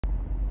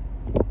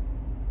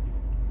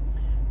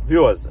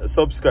Viewers,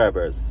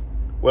 subscribers,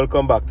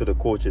 welcome back to the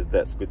Coach's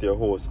Desk with your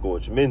host,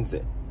 Coach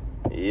Minzy.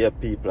 Yeah,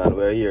 people, and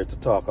we're here to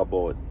talk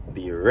about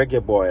the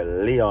reggae boy,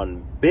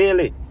 Leon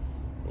Bailey.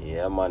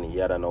 Yeah, man, he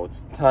had an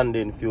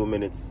outstanding few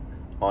minutes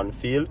on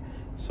field,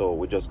 so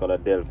we're just going to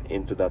delve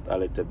into that a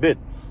little bit.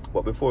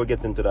 But before we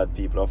get into that,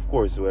 people, of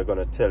course, we're going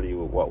to tell you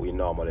what we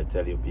normally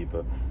tell you,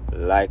 people.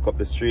 Like up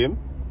the stream.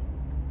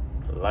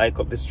 Like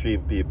up the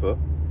stream,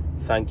 people.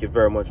 Thank you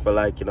very much for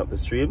liking up the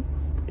stream.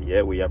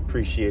 Yeah, we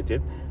appreciate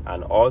it.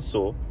 And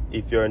also,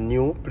 if you're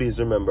new, please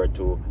remember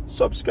to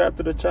subscribe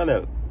to the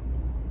channel.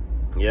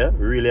 Yeah,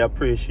 really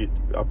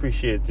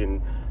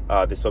appreciating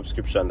the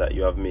subscription that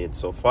you have made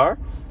so far.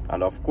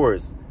 And of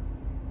course,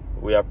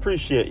 we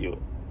appreciate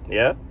you.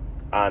 Yeah,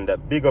 and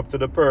big up to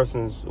the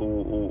persons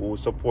who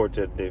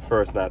supported the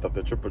first night of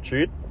the triple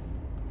treat.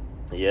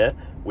 Yeah,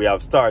 we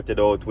have started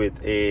out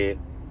with a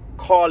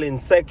call-in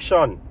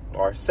section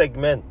or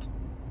segment.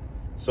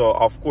 So,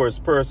 of course,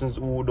 persons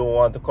who don't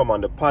want to come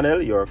on the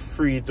panel, you're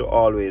free to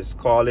always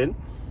call in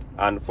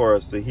and for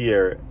us to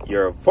hear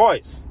your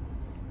voice.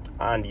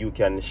 And you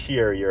can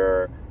share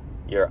your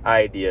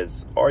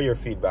ideas or your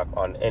feedback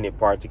on any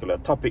particular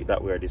topic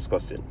that we're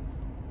discussing.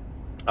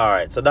 All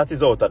right, so that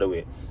is out of the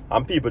way.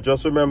 And people,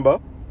 just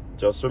remember,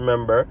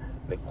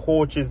 the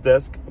Coach's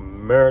Desk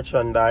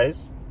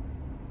merchandise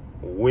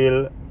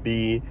will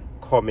be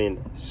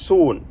coming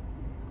soon.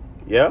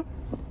 Yeah,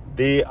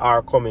 they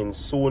are coming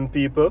soon,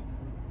 people.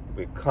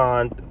 We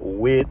can't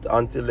wait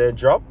until they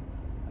drop,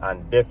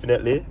 and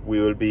definitely we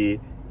will be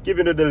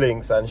giving you the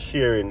links and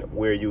sharing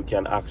where you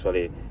can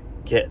actually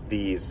get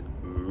these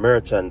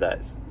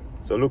merchandise.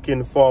 So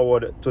looking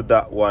forward to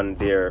that one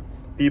there,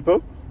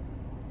 people.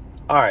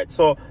 All right,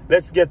 so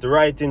let's get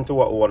right into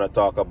what we want to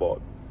talk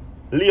about.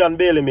 Leon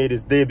Bailey made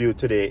his debut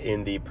today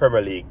in the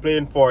Premier League,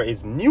 playing for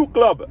his new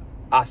club,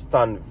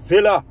 Aston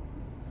Villa.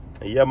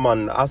 Yeah,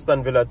 man,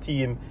 Aston Villa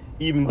team,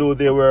 even though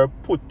they were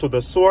put to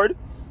the sword,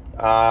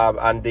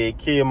 and they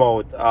came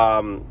out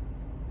on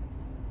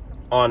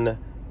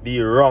the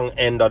wrong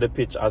end of the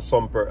pitch, as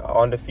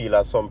on the field,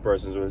 as some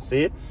persons will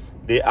say.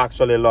 They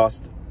actually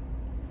lost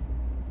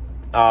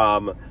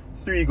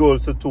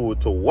 3-2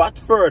 to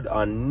Watford,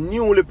 a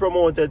newly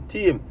promoted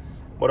team.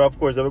 But of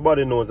course,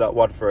 everybody knows that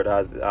Watford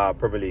has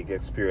Premier League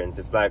experience.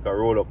 It's like a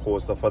roller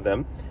coaster for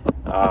them.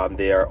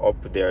 They are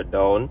up, they are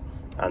down,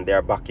 and they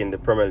are back in the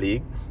Premier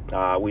League.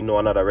 We know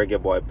another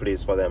reggae boy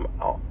plays for them,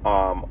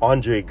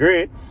 Andre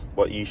Gray,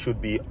 but he should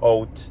be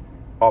out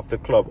of the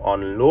club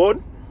on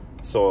loan.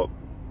 So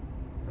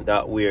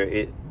that where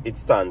it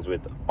stands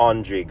with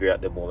Andre Gray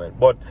at the moment.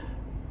 But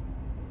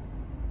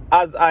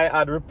as I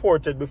had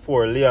reported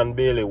before, Leon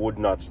Bailey would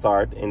not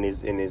start in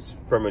his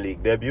Premier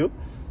League debut.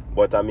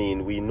 But I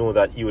mean, we know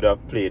that he would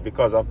have played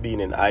because of being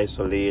in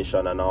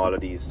isolation and all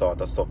of these sort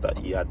of stuff that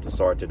he had to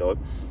sort it out.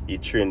 He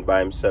trained by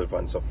himself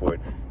and so forth.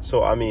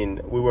 So I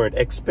mean, we weren't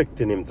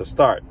expecting him to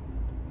start.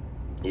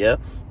 Yeah,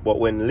 but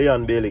when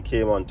Leon Bailey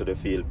came onto the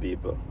field,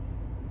 people,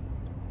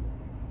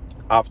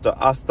 after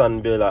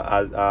Aston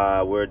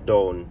Villa were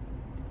down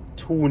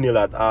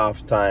 2-0 at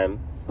halftime,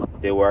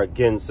 they were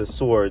against the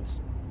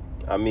swords.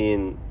 I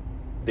mean,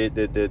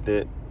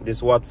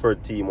 this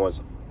Watford team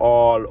was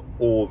all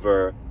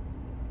over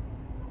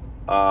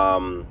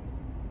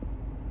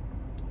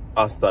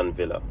Aston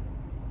Villa.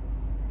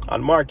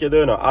 And Mark, you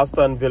don't know,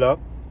 Aston Villa,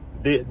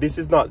 this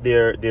is not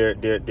their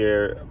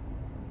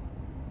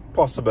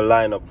possible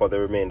lineup for the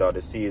remainder of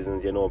the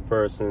seasons. You know,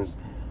 persons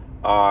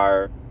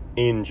are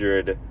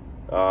injured.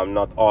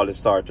 Not all the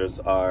starters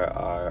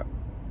are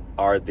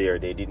there.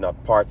 They did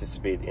not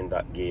participate in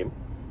that game.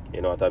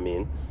 You know what I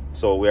mean?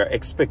 So we are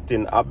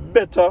expecting a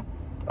better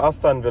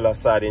Aston Villa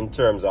side in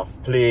terms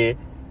of play,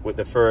 with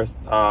the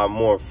first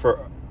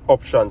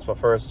options for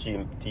first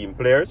team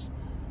players.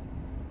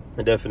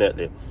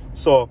 Definitely.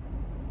 So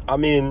I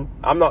mean,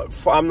 I'm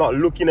not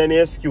looking any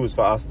excuse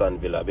for Aston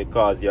Villa,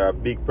 because you're a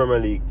big Premier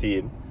League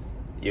team.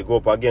 You go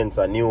up against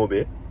a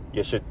newbie,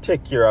 you should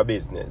take care of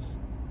business.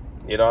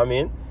 You know what I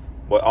mean?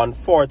 But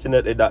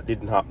unfortunately, that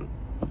didn't happen.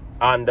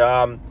 And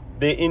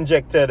they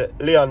injected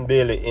Leon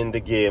Bailey in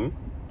the game.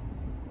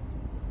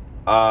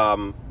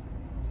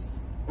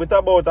 With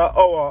about an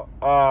hour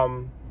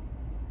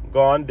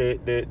gone,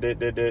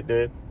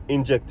 they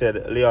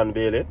injected Leon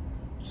Bailey.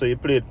 So he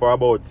played for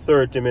about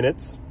 30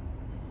 minutes.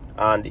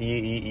 And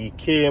he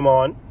came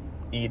on.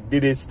 He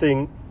did his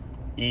thing.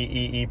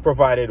 He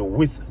provided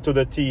width to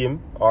the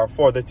team, or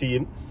for the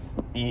team.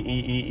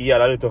 He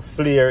had a little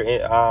flair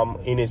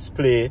in his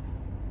play.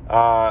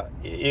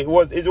 It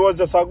was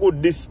just a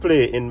good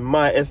display in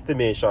my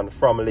estimation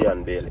from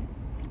Leon Bailey.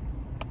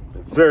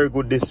 Very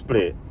good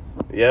display.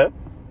 Yeah.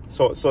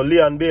 So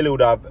Leon Bailey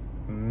would have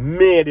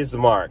made his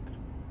mark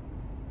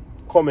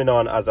coming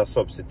on as a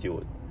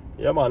substitute.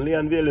 Yeah, man,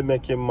 Leon Bailey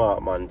make him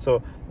mark, man.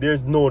 So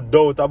there's no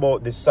doubt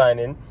about this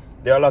signing.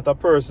 There are a lot of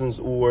persons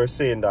who were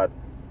saying that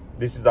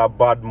this is a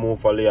bad move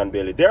for Leon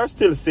Bailey. They are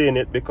still saying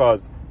it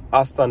because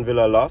Aston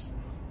Villa lost.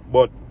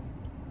 But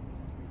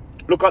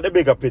look at the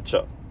bigger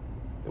picture.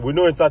 We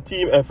know it's a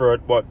team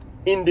effort, but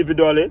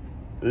individually,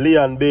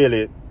 Leon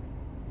Bailey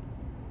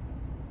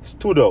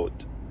stood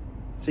out.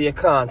 So you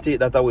can't take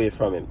that away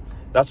from him.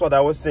 That's what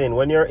I was saying.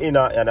 When you're in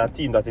a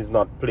team that is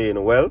not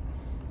playing well,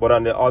 but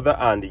on the other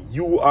hand,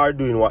 you are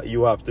doing what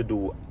you have to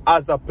do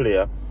as a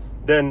player,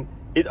 then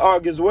it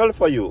argues well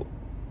for you.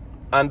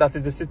 And that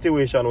is the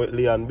situation with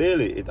Leon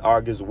Bailey. It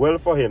argues well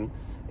for him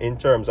in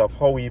terms of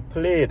how he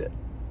played.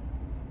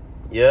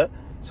 Yeah?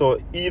 So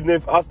even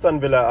if Aston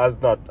Villa has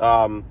not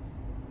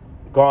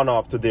gone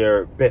off to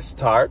their best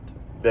start,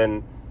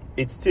 then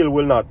it still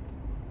will not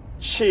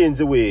change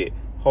the way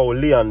how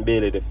Leon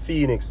Bailey, the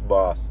Phoenix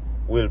boss,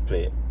 will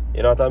play.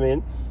 You know what I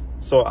mean?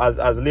 So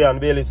as Leon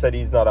Bailey said,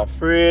 he's not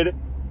afraid.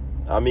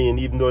 I mean,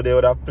 even though they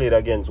would have played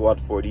against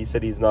Watford, he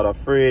said he's not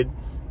afraid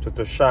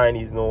to shine.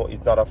 He's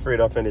not afraid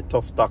of any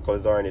tough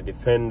tackles or any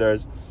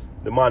defenders.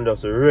 The man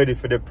just ready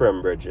for the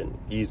Prem, brethren.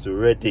 He's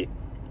ready.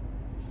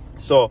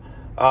 So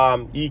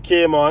he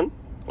came on,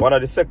 one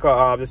of the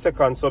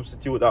second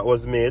substitute that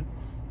was made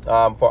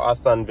for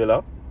Aston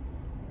Villa.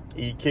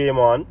 He came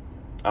on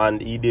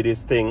and he did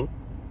his thing.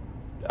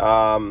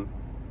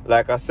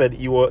 Like I said,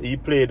 he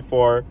played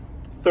for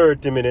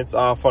 30 minutes,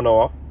 half an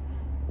hour.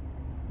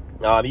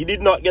 He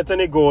did not get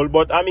any goal,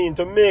 but I mean,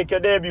 to make a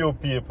debut,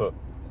 people,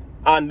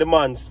 and the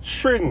man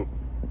string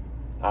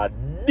a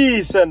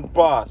decent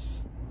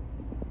pass.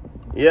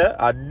 Yeah,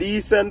 a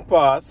decent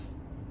pass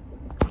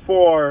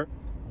for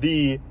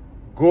the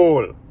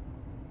goal.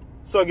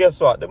 So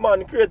guess what? The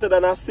man created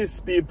an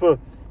assist, people.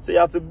 So you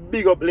have to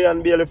big up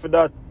Leon Bailey for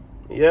that.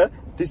 Yeah,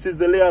 this is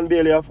the Leon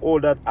Bailey of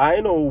old that I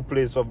know who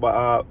plays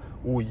for,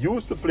 who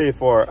used to play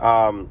for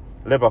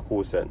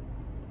Leverkusen.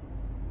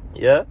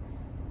 Yeah,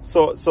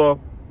 so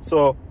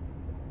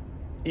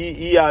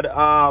he had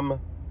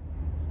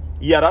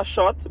a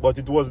shot, but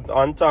it wasn't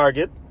on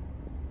target.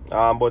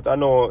 But I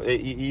know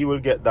he will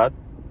get that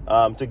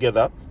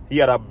together. He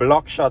had a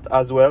block shot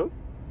as well.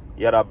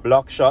 He had a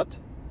block shot.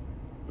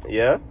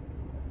 Yeah.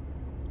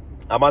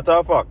 A matter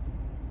of fact,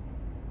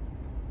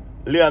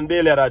 Leon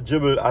Bailey had a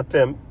dribble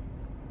attempt,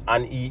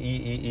 and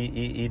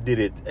he did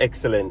it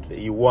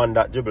excellently. He won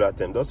that dribble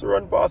attempt. Just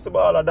run past the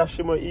ball and dash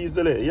him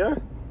easily. Yeah.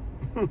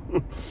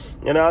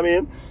 You know what I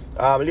mean?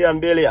 Leon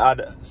Bailey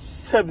had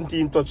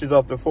 17 touches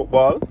of the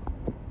football.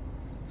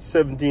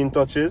 17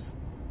 touches.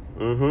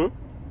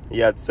 He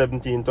had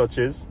 17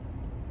 touches.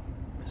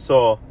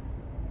 So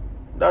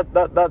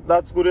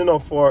that's good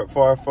enough for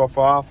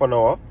half an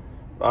hour.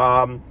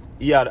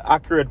 He had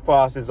accurate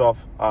passes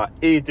of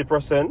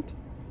 80%.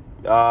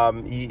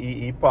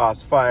 He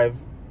passed 5,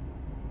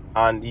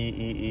 and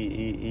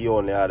he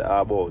only had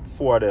about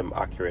 4 of them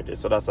accurate.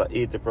 So that's an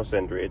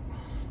 80% rate.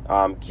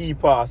 Key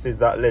passes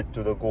that led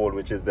to the goal,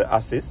 which is the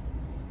assist,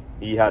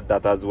 he had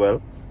that as well.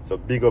 So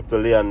big up to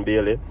Leon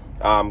Bailey.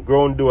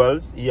 Ground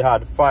duels, he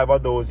had 5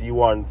 of those. He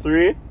won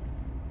 3.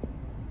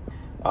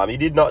 He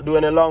did not do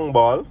any long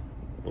ball.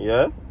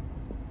 Yeah.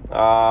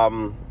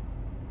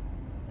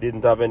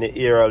 Didn't have any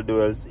aerial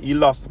duels. He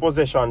lost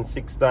possession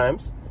 6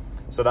 times.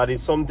 So that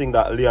is something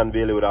that Leon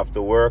Bailey would have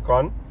to work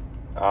on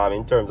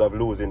in terms of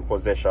losing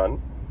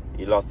possession.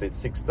 He lost it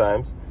 6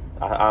 times.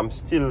 I'm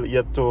still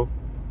yet to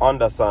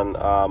understand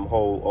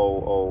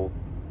how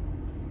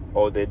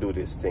they do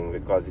this thing,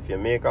 because if you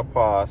make a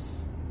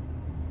pass,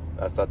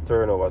 that's a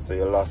turnover, so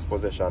you lost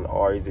possession,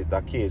 or is it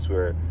a case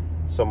where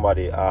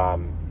somebody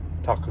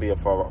tackle you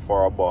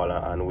for a ball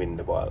and win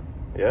the ball?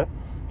 Yeah,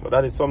 but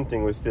that is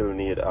something we still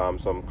need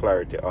some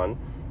clarity on.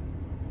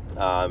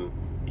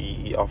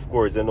 He of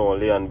course, you know,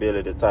 Leon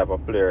Bailey, the type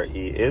of player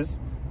he is,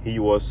 he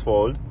was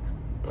fouled.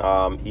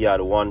 He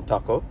had 1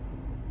 tackle.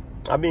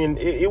 I mean,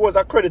 it was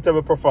a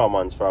creditable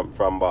performance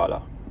from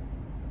Bala.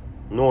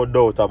 No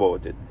doubt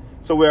about it.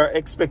 So we are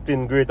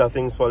expecting greater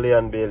things for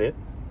Leon Bailey.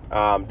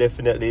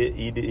 Definitely,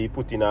 he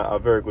put in a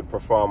very good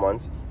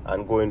performance.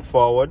 And going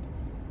forward,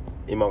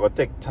 he's going to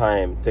take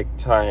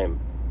time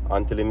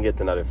until him get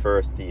into the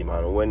first team.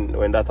 And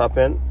when that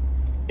happens,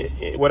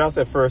 when I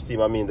say first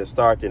team, I mean the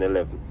starting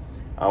 11.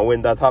 And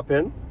when that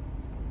happens,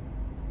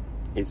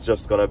 it's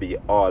just going to be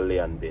all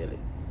Leon Bailey.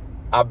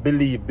 I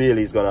believe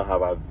Bailey is going to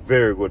have a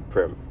very good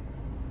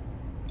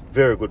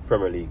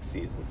Premier League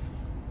season.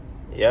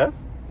 Yeah?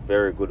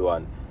 Very good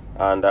one.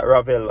 And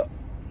Ravel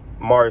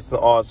Morrison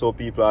also,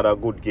 people, had a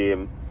good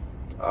game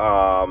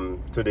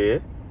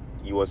today.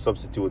 He was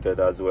substituted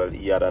as well.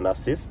 He had an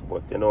assist,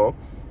 but you know,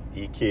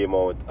 he came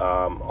out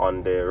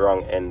on the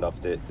wrong end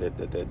of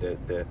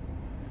the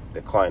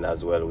coin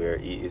as well, where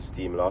his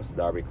team lost,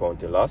 Derby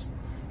County lost.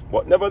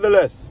 But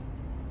nevertheless,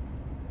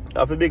 I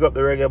have to big up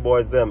the Reggae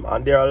Boyz them,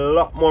 and there are a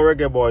lot more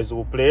Reggae Boyz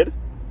who played.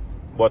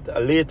 But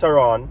later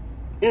on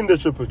in the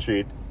Triple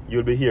Treat,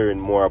 you'll be hearing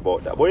more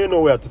about that. But you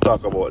know we have to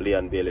talk about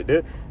Leon Bailey,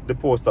 the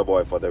poster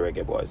boy for the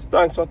Reggae Boyz.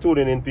 Thanks for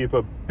tuning in,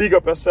 people. Big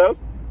up yourself.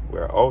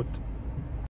 We're out.